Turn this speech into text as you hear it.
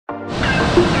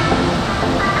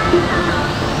Here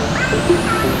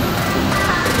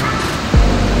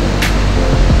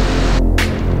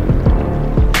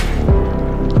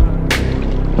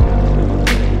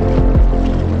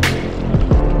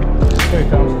he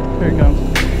comes. Here he comes.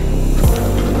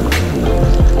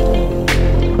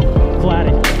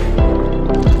 Flatty.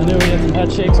 I knew he had some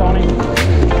head shakes on him.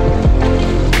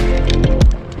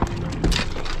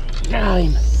 Got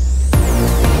him.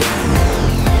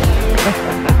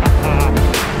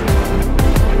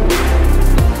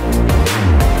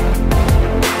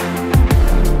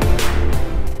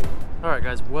 Alright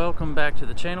guys, welcome back to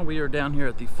the channel. We are down here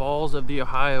at the Falls of the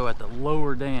Ohio at the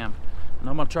lower dam. And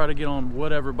I'm going to try to get on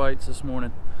whatever bites this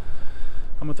morning.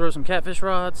 I'm going to throw some catfish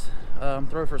rods,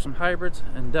 throw for some hybrids,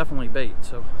 and definitely bait.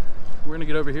 So we're going to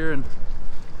get over here and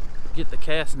get the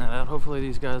cast net out. Hopefully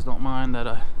these guys don't mind that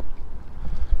I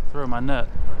throw my net.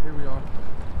 But here we are.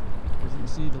 As you can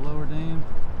see, the lower dam,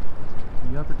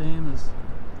 the upper dam is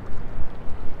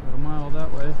about a mile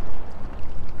that way.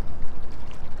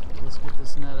 Let's get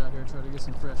this net out here, try to get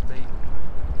some fresh bait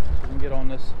so we can get on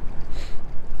this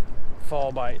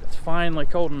fall bite. It's finally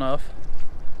cold enough.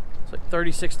 It's like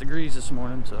 36 degrees this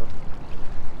morning, so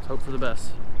let's hope for the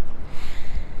best.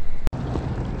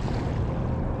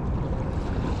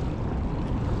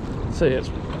 See,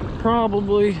 it's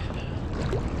probably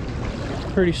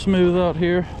pretty smooth out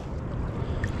here.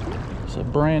 It's a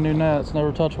brand new net, it's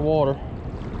never touched water.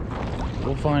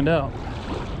 We'll find out.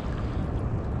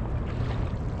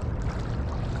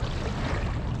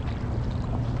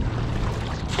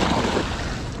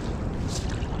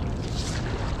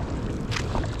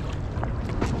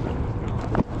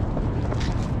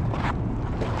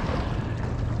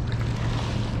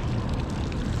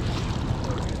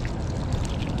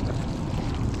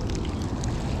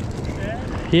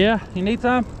 Yeah, you need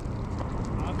some?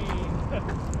 I mean,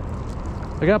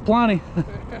 I got plenty.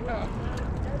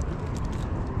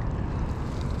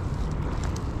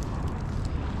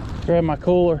 Grab my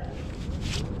cooler.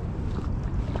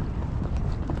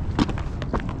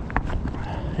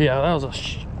 Yeah, that was a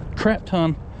crap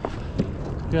ton.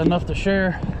 Got enough to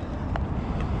share.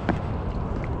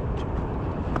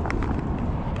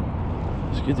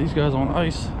 Let's get these guys on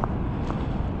ice.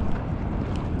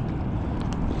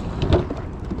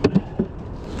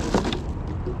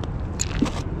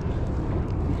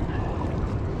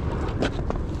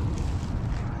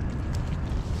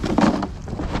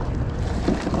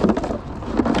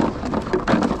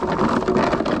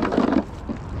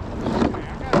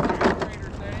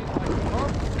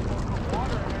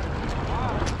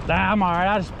 I'm alright,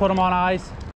 I just put them on ice.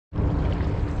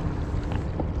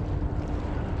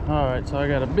 Alright, so I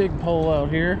got a big pole out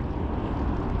here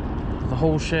with a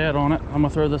whole shad on it. I'm gonna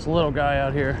throw this little guy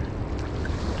out here,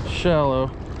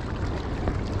 shallow,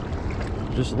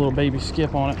 just a little baby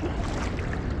skip on it.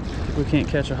 If we can't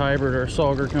catch a hybrid or a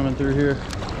sauger coming through here.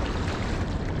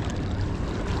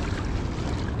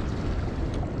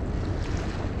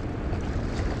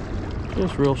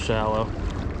 Just real shallow.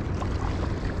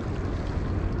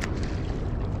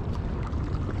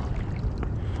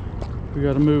 If we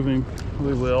gotta move him,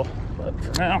 we will, but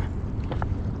for now,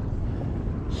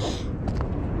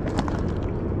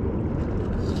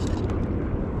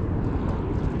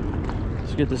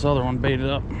 let's get this other one baited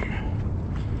up.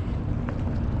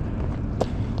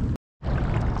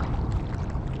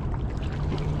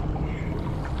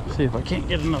 See if I can't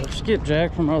get another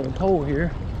skipjack from my other pole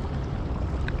here.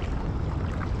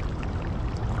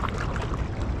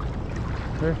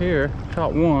 They're here,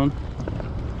 caught one.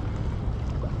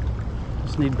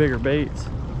 Just need bigger baits,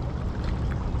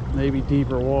 maybe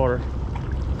deeper water.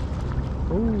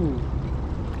 Ooh.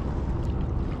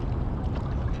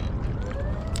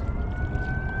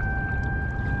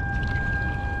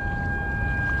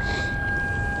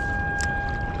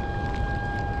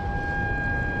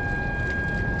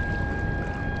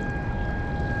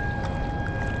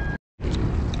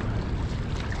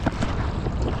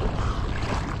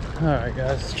 All right,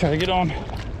 guys, let's try to get on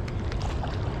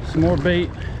some more bait.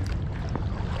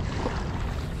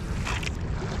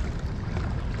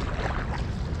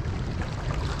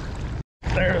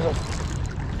 There's a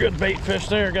good bait fish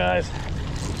there, guys.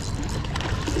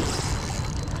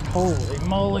 Holy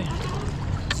moly.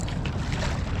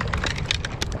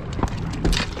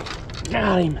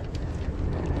 Got him.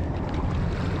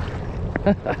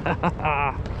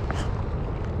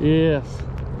 Yes,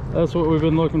 that's what we've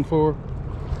been looking for.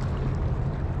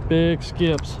 Big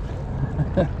skips.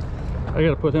 I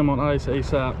gotta put him on ice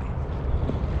ASAP.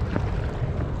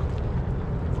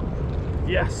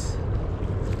 Yes.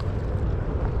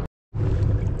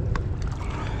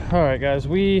 All right, guys,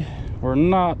 we were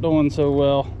not doing so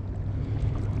well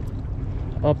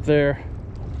up there,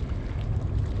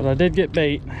 but I did get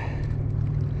bait.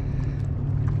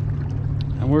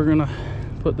 And we're gonna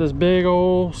put this big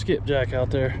old skipjack out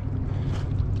there.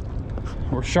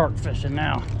 We're shark fishing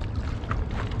now.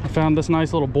 I found this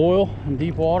nice little boil in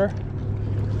deep water,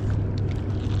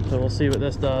 so we'll see what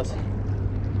this does.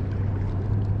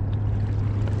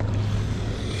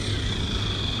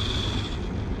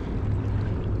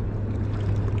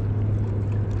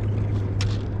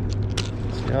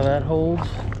 See how that holds.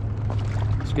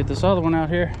 Let's get this other one out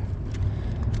here.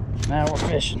 Now we're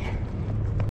fishing.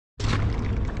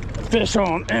 Fish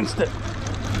on, instant.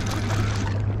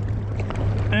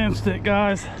 Instant,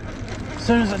 guys. As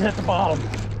soon as it hit the bottom.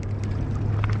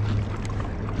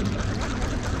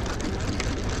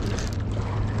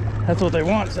 That's what they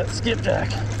want, is that skipjack.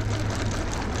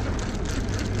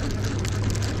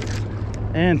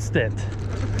 Instant.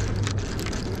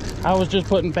 I was just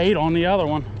putting bait on the other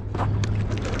one,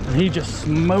 and he just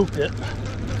smoked it.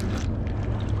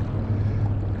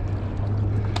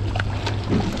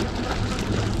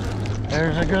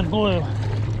 There's a good blue.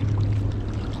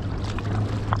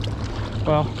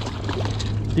 Well,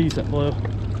 decent blue.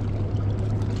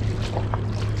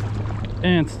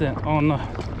 Instant on the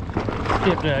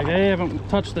skipjack. They haven't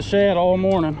touched the shad all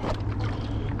morning.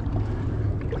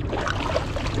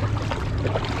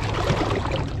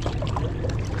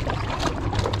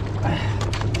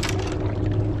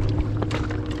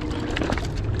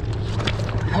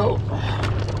 Oh.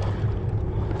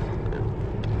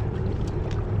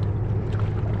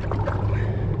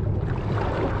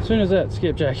 As soon as that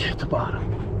skipjack hit the bottom.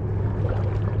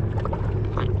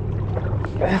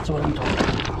 That's what I'm talking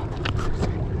about.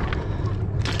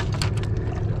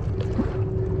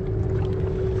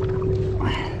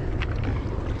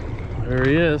 There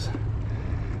he is.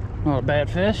 Not a bad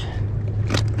fish.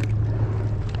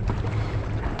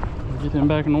 Get him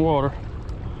back in the water.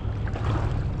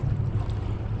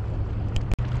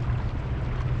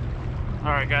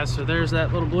 Alright guys, so there's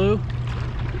that little blue.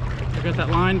 I got that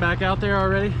line back out there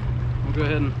already. We'll go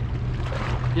ahead and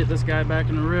get this guy back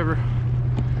in the river.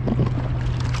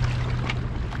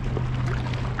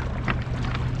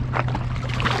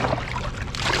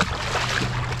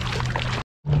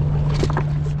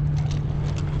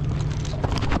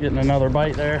 Getting another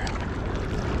bite there.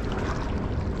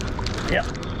 Yep.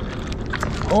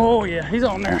 Oh yeah, he's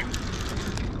on there.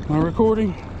 Am I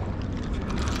recording?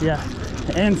 Yeah,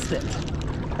 instant.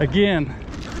 Again.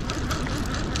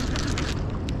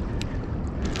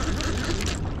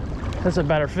 That's a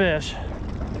better fish.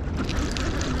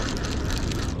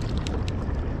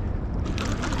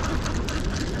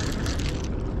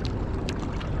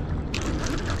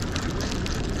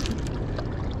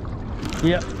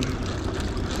 Yep.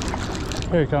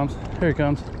 Here he comes. Here he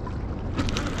comes.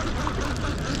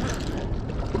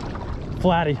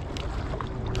 Flatty.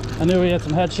 I knew he had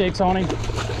some head shakes on him.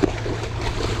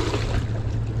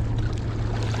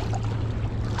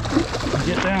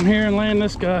 Get down here and land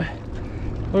this guy.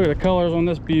 Look at the colors on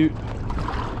this butte.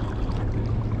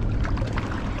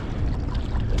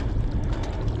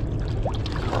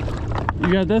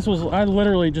 You got this was, I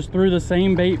literally just threw the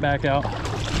same bait back out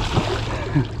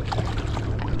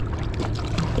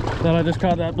that I just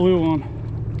caught that blue on.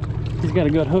 He's got a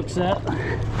good hook set.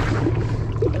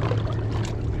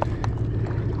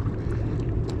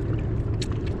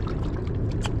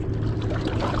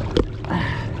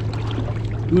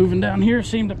 Moving down here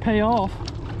seemed to pay off.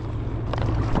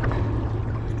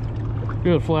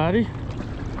 Good flatty.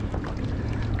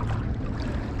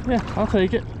 Yeah, I'll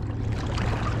take it.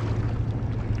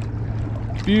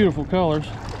 Beautiful colors.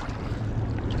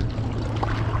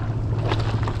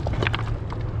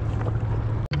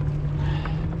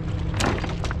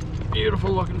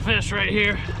 Beautiful looking fish right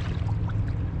here.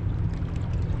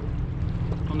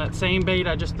 On that same bait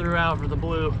I just threw out for the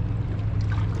blue.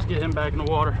 Let's get him back in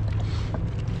the water.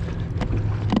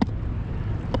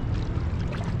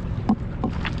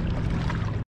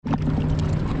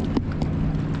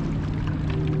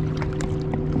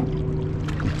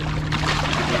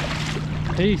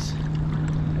 Peace.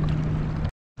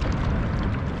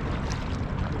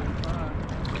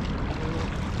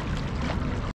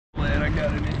 Glad I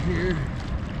got it in here.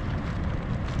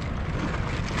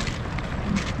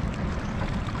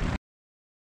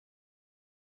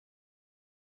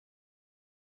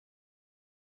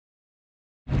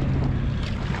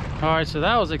 All right, so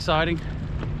that was exciting.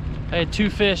 I had two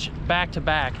fish back to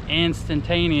back,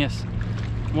 instantaneous.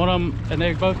 One of them, and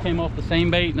they both came off the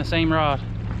same bait and the same rod.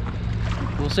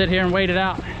 We'll sit here and wait it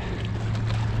out.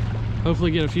 Hopefully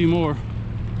get a few more.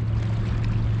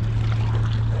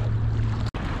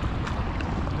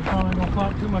 We're probably gonna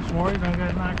talk too much more, you're gonna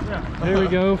get knocked out. There we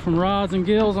go, from Rods and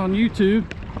Gills on YouTube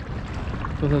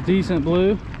with a decent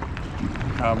blue.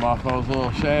 Got him off those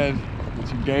little shad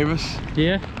that you gave us.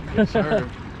 Yeah. Yes, sir.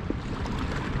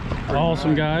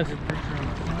 Awesome, guys. Good picture on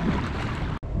the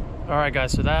phone. All right,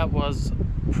 guys, so that was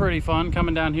pretty fun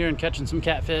coming down here and catching some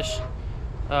catfish.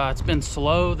 It's been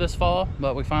slow this fall,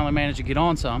 but we finally managed to get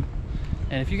on some.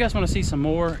 And if you guys want to see some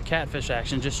more catfish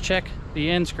action, just check the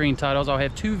end screen titles. I'll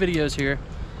have 2 videos here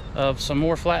of some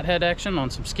more flathead action on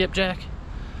some skipjack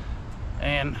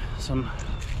and some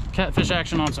catfish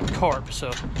action on some carp. So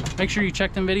make sure you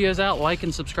check them videos out, like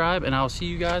and subscribe, and I'll see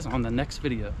you guys on the next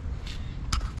video.